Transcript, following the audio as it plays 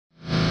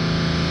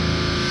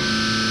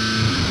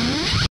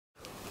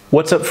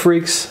What's up,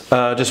 freaks?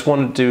 Just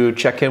wanted to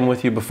check in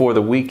with you before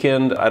the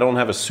weekend. I don't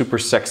have a super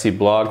sexy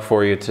blog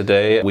for you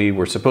today. We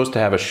were supposed to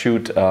have a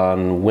shoot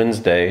on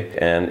Wednesday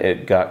and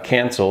it got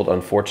canceled,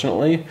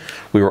 unfortunately.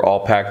 We were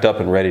all packed up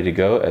and ready to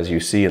go, as you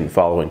see in the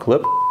following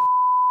clip.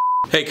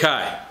 Hey,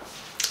 Kai.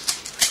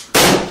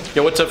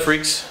 Yo, what's up,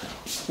 freaks?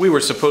 We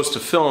were supposed to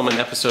film an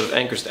episode of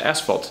Anchors to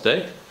Asphalt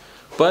today,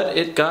 but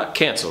it got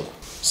canceled.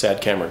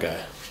 Sad camera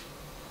guy.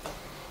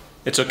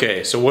 It's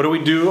okay. So what do we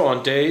do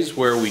on days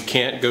where we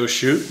can't go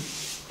shoot?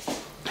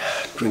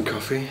 Drink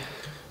coffee.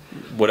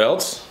 What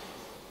else?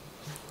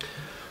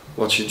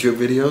 Watch YouTube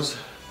videos.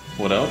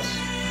 What else?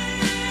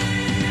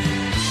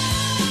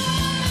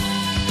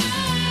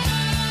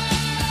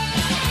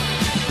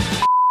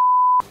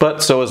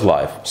 But so is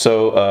life.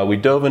 So we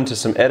dove into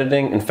some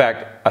editing. In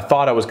fact, I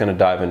thought I was going to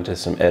dive into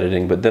some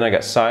editing, but then I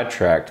got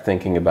sidetracked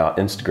thinking about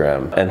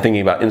Instagram and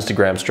thinking about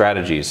Instagram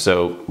strategies.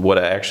 So what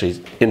I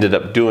actually ended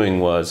up doing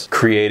was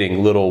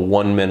creating little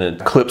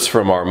 1-minute clips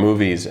from our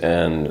movies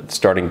and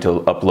starting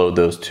to upload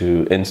those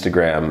to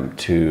Instagram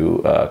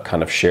to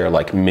kind of share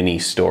like mini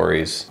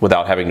stories.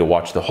 Without having to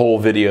watch the whole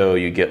video,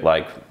 you get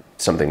like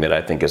something that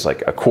I think is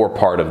like a core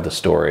part of the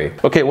story.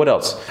 Okay, what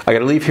else? I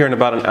gotta leave here in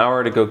about an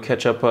hour to go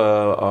catch up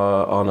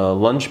on a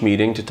lunch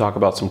meeting to talk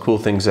about some cool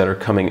things that are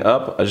coming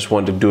up. I just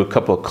wanted to do a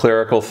couple of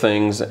clerical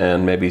things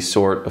and maybe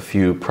sort a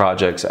few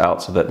projects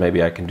out so that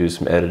maybe I can do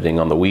some editing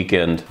on the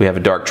weekend. We have a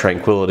Dark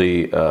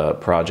Tranquility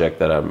project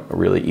that I'm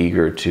really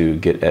eager to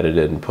get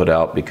edited and put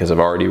out because I've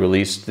already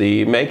released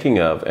the making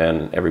of,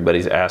 and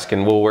everybody's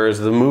asking, well, where's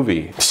the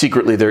movie?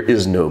 Secretly, there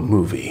is no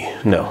movie.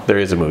 No, there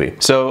is a movie.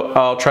 So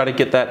I'll try to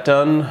get that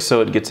done so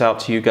it gets out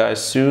to you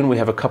guys soon. We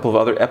have a couple of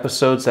other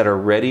episodes that are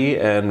ready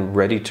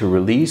to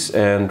release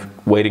and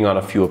waiting on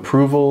a few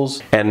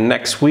approvals. And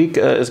next week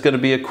is going to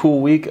be a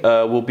cool week.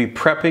 We'll be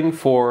prepping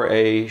for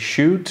a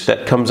shoot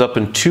that comes up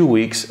in 2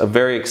 weeks, a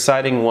very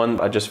exciting one.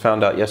 I just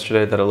found out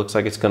yesterday that it looks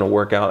like it's going to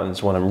work out, and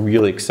it's one I'm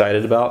really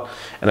excited about,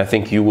 and I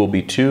think you will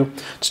be too.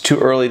 It's too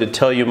early to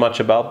tell you much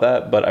about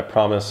that, but I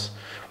promise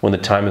when the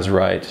time is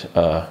right,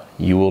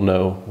 you will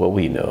know what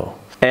we know.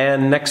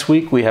 And next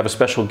week we have a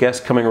special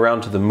guest coming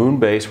around to the moon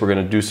base. We're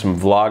going to do some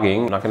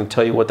vlogging. I'm not going to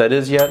tell you what that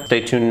is yet. Stay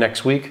tuned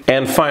next week.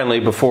 And finally,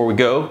 before we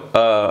go,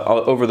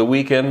 over the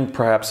weekend,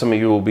 perhaps some of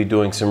you will be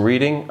doing some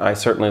reading. I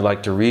certainly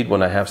like to read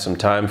when I have some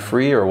time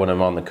free or when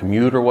I'm on the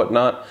commute or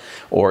whatnot,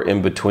 or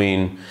in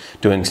between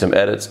doing some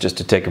edits just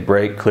to take a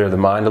break, clear the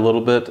mind a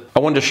little bit.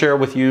 I wanted to share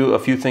with you a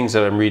few things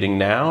that I'm reading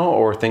now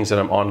or things that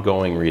I'm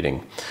ongoing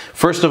reading.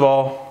 First of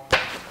all,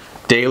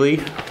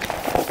 daily,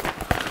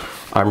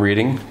 I'm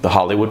reading The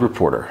Hollywood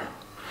Reporter.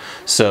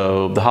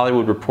 So The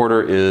Hollywood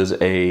Reporter is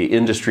an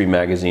industry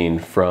magazine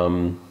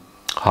from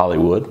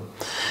Hollywood,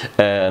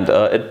 and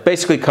it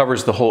basically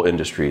covers the whole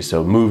industry.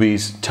 So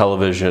movies,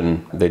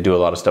 television, they do a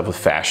lot of stuff with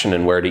fashion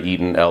and where to eat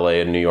in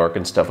LA and New York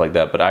and stuff like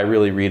that. But I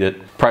really read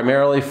it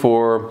primarily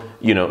for,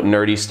 you know,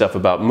 nerdy stuff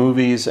about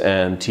movies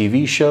and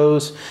TV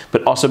shows,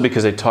 but also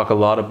because they talk a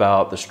lot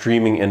about the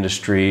streaming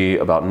industry,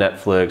 about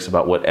Netflix,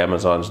 about what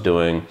Amazon's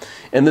doing.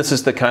 And this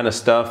is the kind of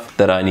stuff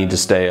that I need to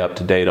stay up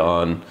to date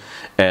on.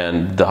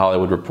 And The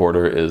Hollywood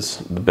Reporter is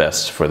the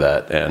best for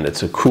that. And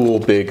it's a cool,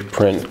 big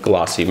print,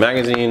 glossy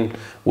magazine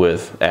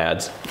with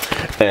ads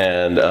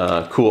and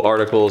cool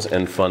articles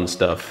and fun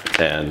stuff.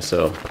 And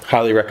so,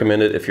 highly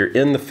recommend it if you're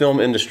in the film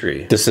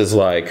industry. This is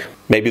like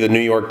maybe the New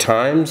York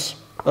Times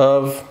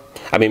of,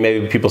 I mean,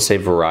 maybe people say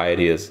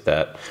Variety is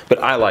that,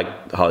 but I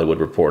like The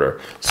Hollywood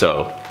Reporter,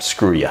 so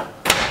screw ya.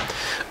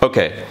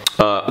 Okay,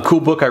 a cool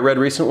book I read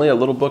recently, a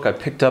little book I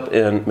picked up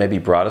in maybe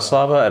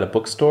Bratislava at a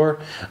bookstore,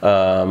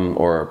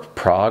 or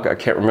Prague, I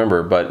can't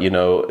remember, but you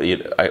know,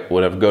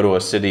 when I go to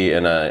a city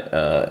and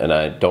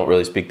I don't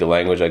really speak the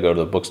language, I go to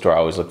the bookstore, I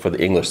always look for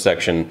the English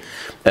section,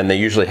 and they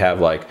usually have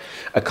like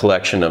a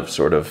collection of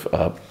sort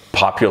of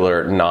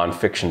popular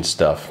nonfiction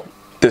stuff.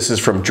 This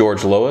is from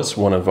George Lois,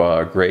 one of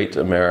our great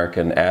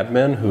American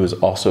admin, who is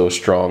also a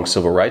strong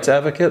civil rights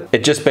advocate.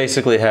 It just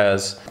basically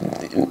has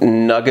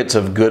nuggets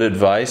of good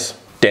advice,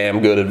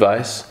 damn good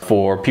advice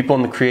for people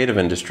in the creative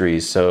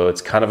industries. So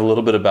it's kind of a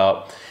little bit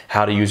about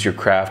how to use your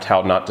craft,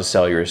 how not to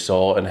sell your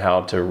soul, and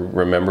how to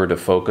remember to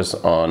focus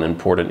on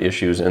important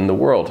issues in the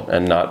world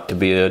and not to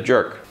be a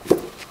jerk.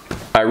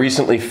 I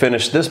recently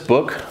finished this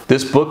book.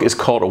 This book is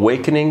called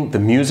Awakening the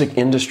Music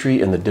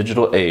Industry in the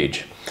Digital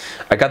Age.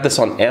 I got this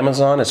on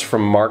Amazon. It's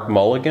from Mark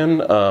Mulligan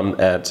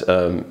at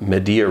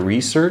Media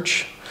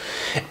Research.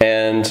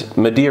 And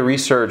Media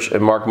Research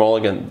and Mark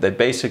Mulligan, they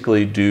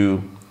basically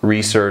do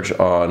research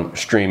on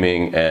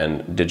streaming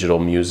and digital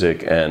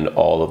music and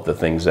all of the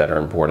things that are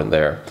important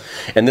there.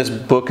 And this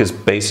book is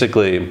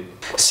basically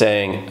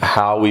saying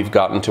how we've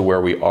gotten to where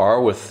we are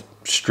with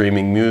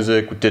streaming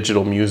music, with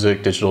digital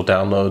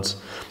downloads,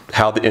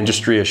 how the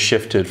industry has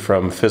shifted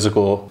from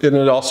physical, and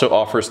it also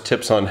offers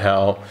tips on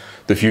how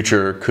the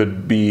future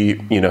could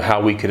be, you know,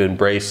 how we could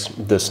embrace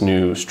this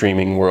new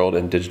streaming world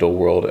and digital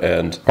world,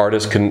 and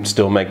artists can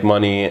still make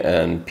money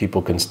and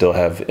people can still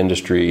have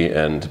industry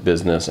and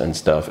business and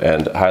stuff.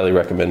 And highly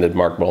recommended,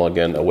 Mark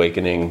Mulligan,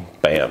 Awakening,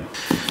 bam.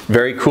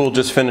 Very cool,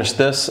 just finished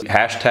this.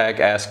 Hashtag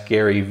Ask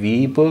Gary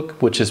V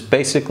book, which is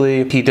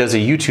basically, he does a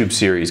YouTube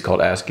series called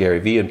Ask Gary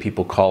V, and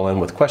people call in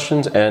with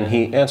questions and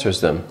he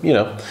answers them, you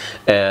know.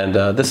 And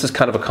this is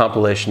kind of a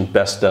compilation,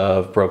 best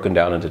of, broken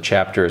down into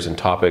chapters and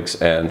topics.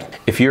 And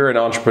if you're an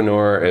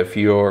entrepreneur, if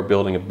you're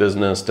building a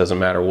business, doesn't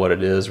matter what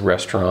it is,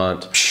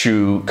 restaurant,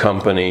 shoe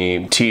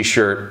company,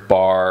 t-shirt,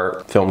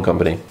 bar, film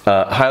company,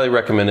 highly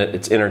recommend it.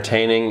 It's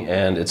entertaining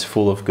and it's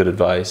full of good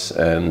advice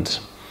and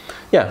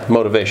yeah,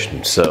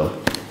 motivation.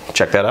 So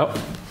check that out.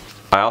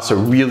 I also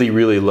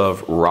really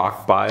love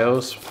rock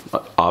bios,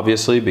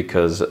 obviously,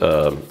 because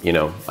you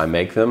know, I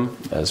make them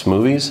as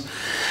movies.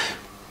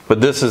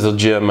 But this is a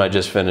gem I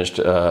just finished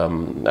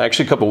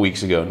actually a couple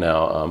weeks ago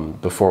now,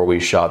 before we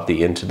shot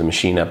the Into the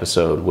Machine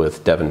episode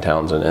with Devin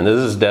Townsend. And this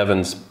is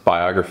Devin's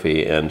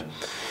biography. And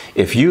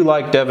if you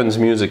like Devin's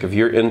music, if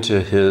you're into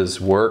his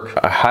work,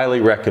 I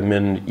highly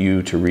recommend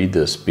you to read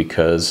this,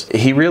 because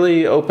he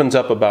really opens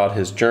up about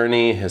his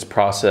journey, his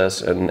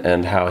process,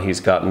 and how he's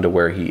gotten to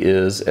where he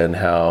is and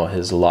how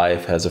his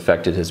life has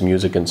affected his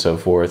music and so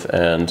forth.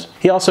 And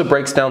he also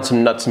breaks down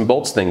some nuts and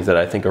bolts things that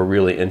I think are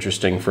really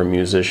interesting for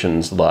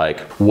musicians, like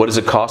what does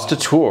it cost to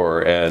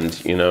tour,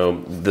 and you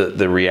know,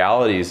 the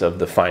realities of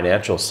the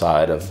financial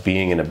side of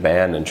being in a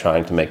band and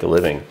trying to make a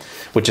living,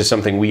 which is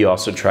something we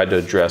also tried to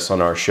address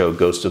on our show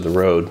Ghost of the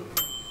Road.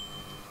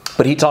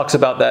 But he talks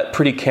about that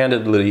pretty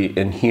candidly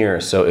in here.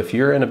 So if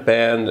you're in a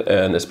band,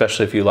 and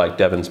especially if you like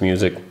Devin's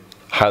music,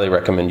 highly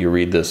recommend you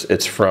read this.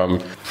 It's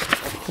from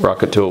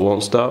Rocket Till It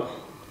Won't Stop.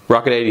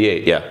 Rocket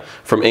 88, yeah,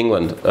 from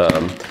England.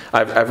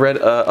 I've read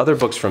other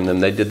books from them.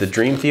 They did the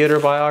Dream Theater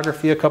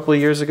biography a couple of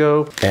years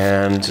ago,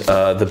 and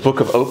the Book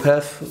of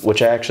Opeth,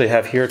 which I actually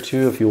have here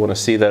too. If you want to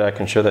see that, I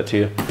can show that to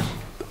you.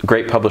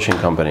 Great publishing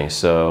company.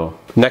 So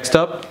next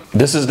up,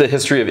 this is the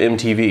history of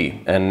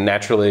MTV, and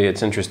naturally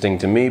it's interesting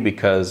to me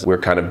because we're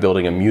kind of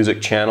building a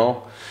music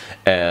channel,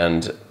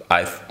 and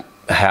I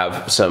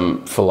have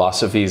some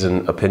philosophies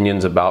and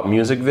opinions about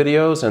music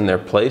videos and their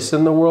place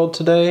in the world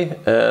today,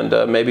 and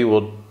maybe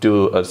we'll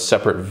do a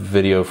separate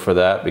video for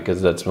that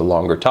because that's a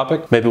longer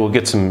topic. Maybe we'll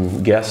get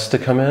some guests to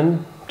come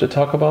in to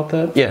talk about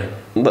that. Yeah,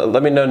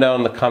 let me know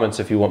down in the comments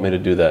if you want me to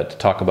do that, to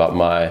talk about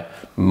my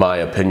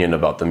opinion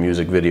about the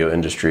music video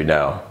industry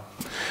now.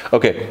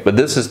 Okay, but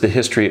this is the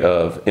history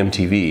of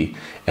MTV,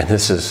 and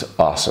this is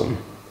awesome.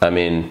 I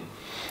mean,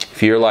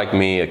 if you're like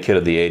me, a kid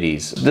of the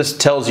 80s, this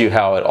tells you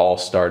how it all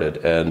started.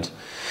 And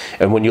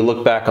when you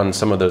look back on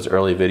some of those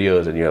early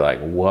videos and you're like,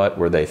 what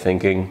were they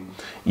thinking?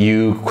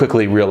 You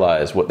quickly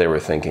realize what they were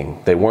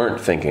thinking. They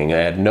weren't thinking.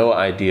 They had no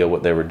idea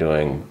what they were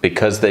doing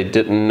because they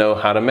didn't know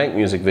how to make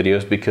music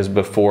videos, because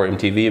before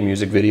MTV,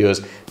 music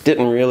videos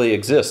didn't really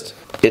exist.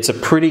 It's a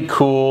pretty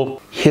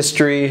cool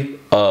history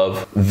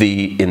of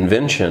the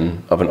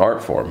invention of an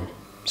art form.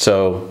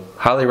 So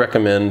highly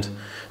recommend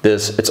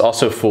this. It's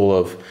also full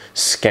of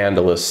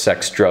scandalous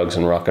sex, drugs,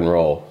 and rock and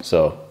roll.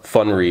 So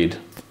fun read.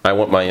 I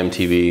Want My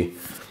MTV.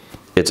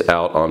 It's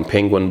out on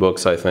Penguin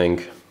Books, I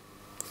think.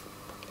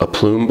 A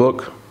Plume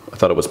book. I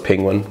thought it was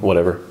Penguin,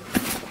 whatever.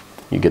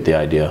 You get the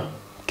idea.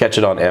 Catch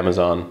it on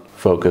Amazon,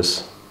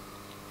 Focus.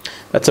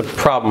 That's a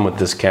problem with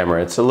this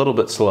camera. It's a little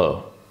bit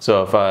slow.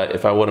 So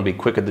if I want to be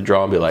quick at the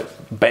draw and be like,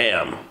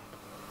 bam.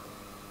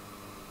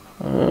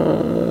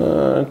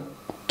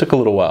 Took a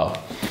little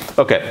while.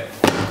 Okay.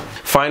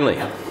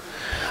 Finally,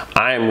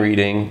 I am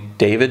reading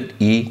David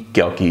E.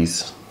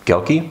 Gelke's.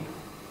 Gelke?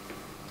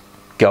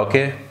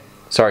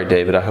 Sorry,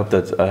 David. I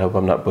hope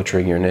I'm not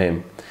butchering your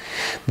name.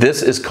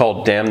 This is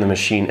called Damn the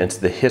Machine. It's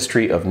the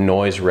history of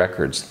Noise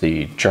Records,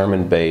 the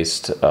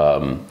German-based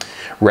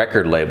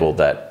record label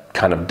that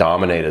kind of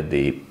dominated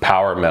the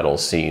power metal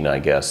scene, I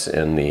guess,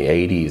 in the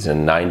 80s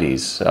and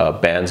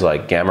 90s. Bands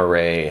like Gamma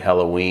Ray,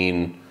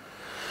 Halloween,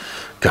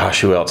 gosh,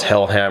 who else?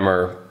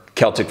 Hellhammer,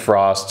 Celtic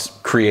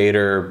Frost,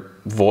 Creator,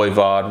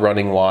 Voivod,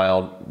 Running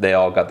Wild. They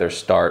all got their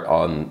start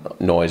on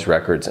Noise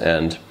Records,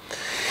 and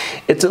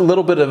it's a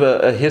little bit of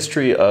a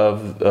history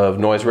of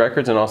Noise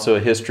Records, and also a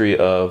history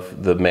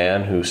of the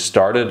man who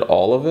started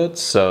all of it.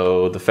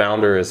 So the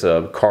founder is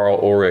Karl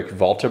Ulrich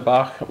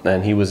Walterbach,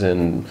 and he was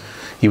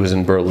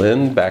in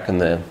Berlin back in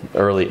the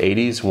early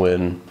 80s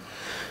when,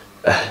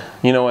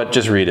 you know what,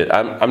 just read it.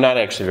 I'm not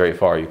actually very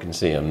far, you can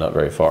see I'm not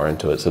very far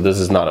into it. So this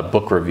is not a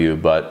book review,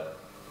 but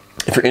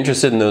if you're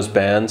interested in those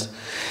bands,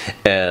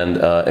 and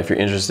if you're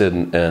interested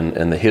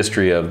in the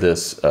history of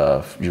this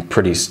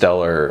pretty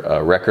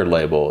stellar record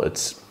label,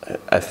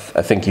 I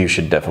think you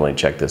should definitely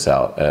check this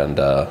out. And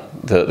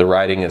the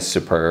writing is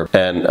superb.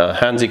 And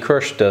Hansi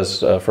Kirsch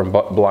from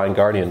Blind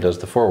Guardian does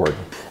the foreword.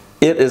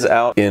 It is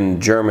out in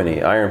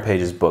Germany, Iron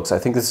Pages Books. I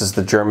think this is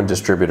the German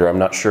distributor. I'm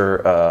not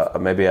sure.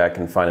 Maybe I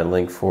can find a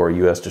link for a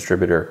US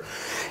distributor.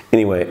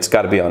 Anyway, it's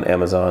got to be on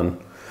Amazon.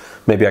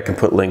 Maybe I can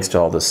put links to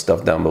all this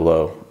stuff down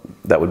below.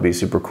 That would be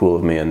super cool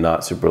of me and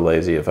not super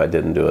lazy if I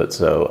didn't do it.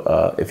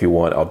 So if you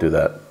want, I'll do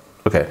that.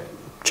 Okay,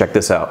 check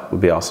this out. It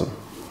would be awesome.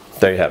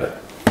 There you have it.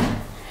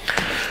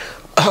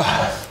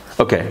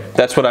 Okay,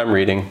 that's what I'm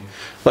reading.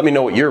 Let me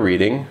know what you're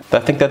reading. I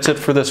think that's it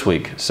for this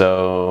week.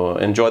 So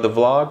enjoy the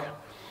vlog.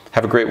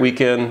 Have a great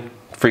weekend.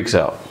 Freaks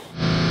out.